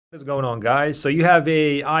What's going on, guys? So you have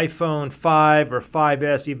a iPhone 5 or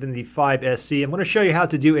 5S, even the 5SE. I'm going to show you how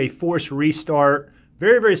to do a force restart.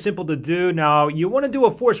 Very, very simple to do. Now, you want to do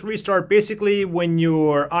a force restart basically when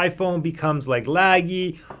your iPhone becomes like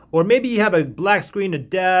laggy, or maybe you have a black screen of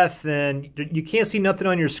death and you can't see nothing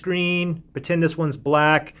on your screen. Pretend this one's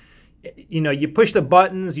black. You know, you push the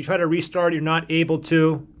buttons, you try to restart, you're not able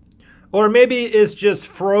to. Or maybe it's just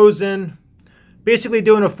frozen. Basically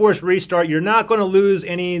doing a forced restart, you're not going to lose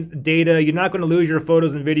any data, you're not going to lose your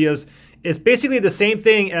photos and videos. It's basically the same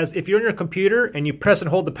thing as if you're on your computer and you press and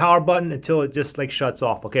hold the power button until it just like shuts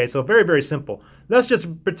off, okay? So very, very simple. Let's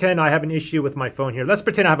just pretend I have an issue with my phone here. Let's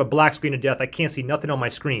pretend I have a black screen of death. I can't see nothing on my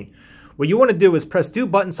screen. What you want to do is press two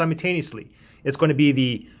buttons simultaneously. It's going to be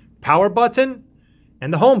the power button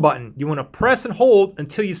and the home button. You want to press and hold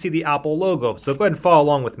until you see the Apple logo. So go ahead and follow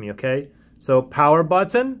along with me, okay? So power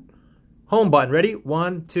button, home button. Ready?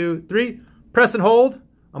 1, 2, 3. Press and hold.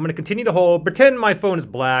 I'm going to continue to hold. Pretend my phone is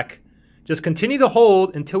black. Just continue to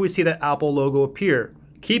hold until we see that Apple logo appear.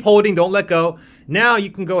 Keep holding. Don't let go. Now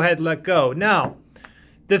you can go ahead and let go. Now,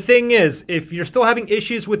 the thing is, if you're still having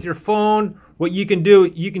issues with your phone, what you can do,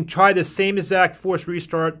 you can try the same exact force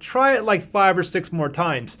restart. Try it like 5 or 6 more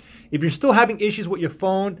times. If you're still having issues with your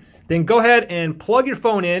phone, then go ahead and plug your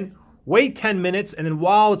phone in. Wait 10 minutes, and then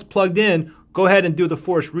while it's plugged in, go ahead and do the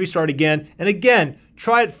force restart again. And again,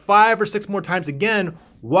 try it 5 or 6 more times again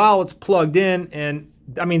while it's plugged in. And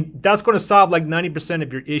I mean, that's going to solve like 90%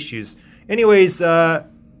 of your issues. Anyways,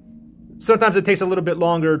 sometimes it takes a little bit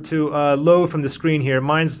longer to load from the screen here.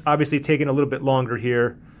 Mine's obviously taking a little bit longer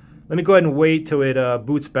here. Let me go ahead and wait till it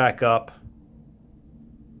boots back up.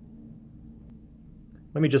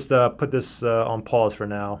 Let me just put this on pause for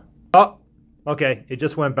now. Oh, okay, it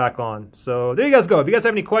just went back on. So there you guys go. If you guys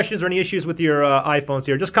have any questions or any issues with your iPhones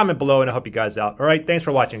here, just comment below and I'll help you guys out. All right, thanks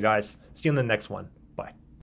for watching, guys. See you in the next one.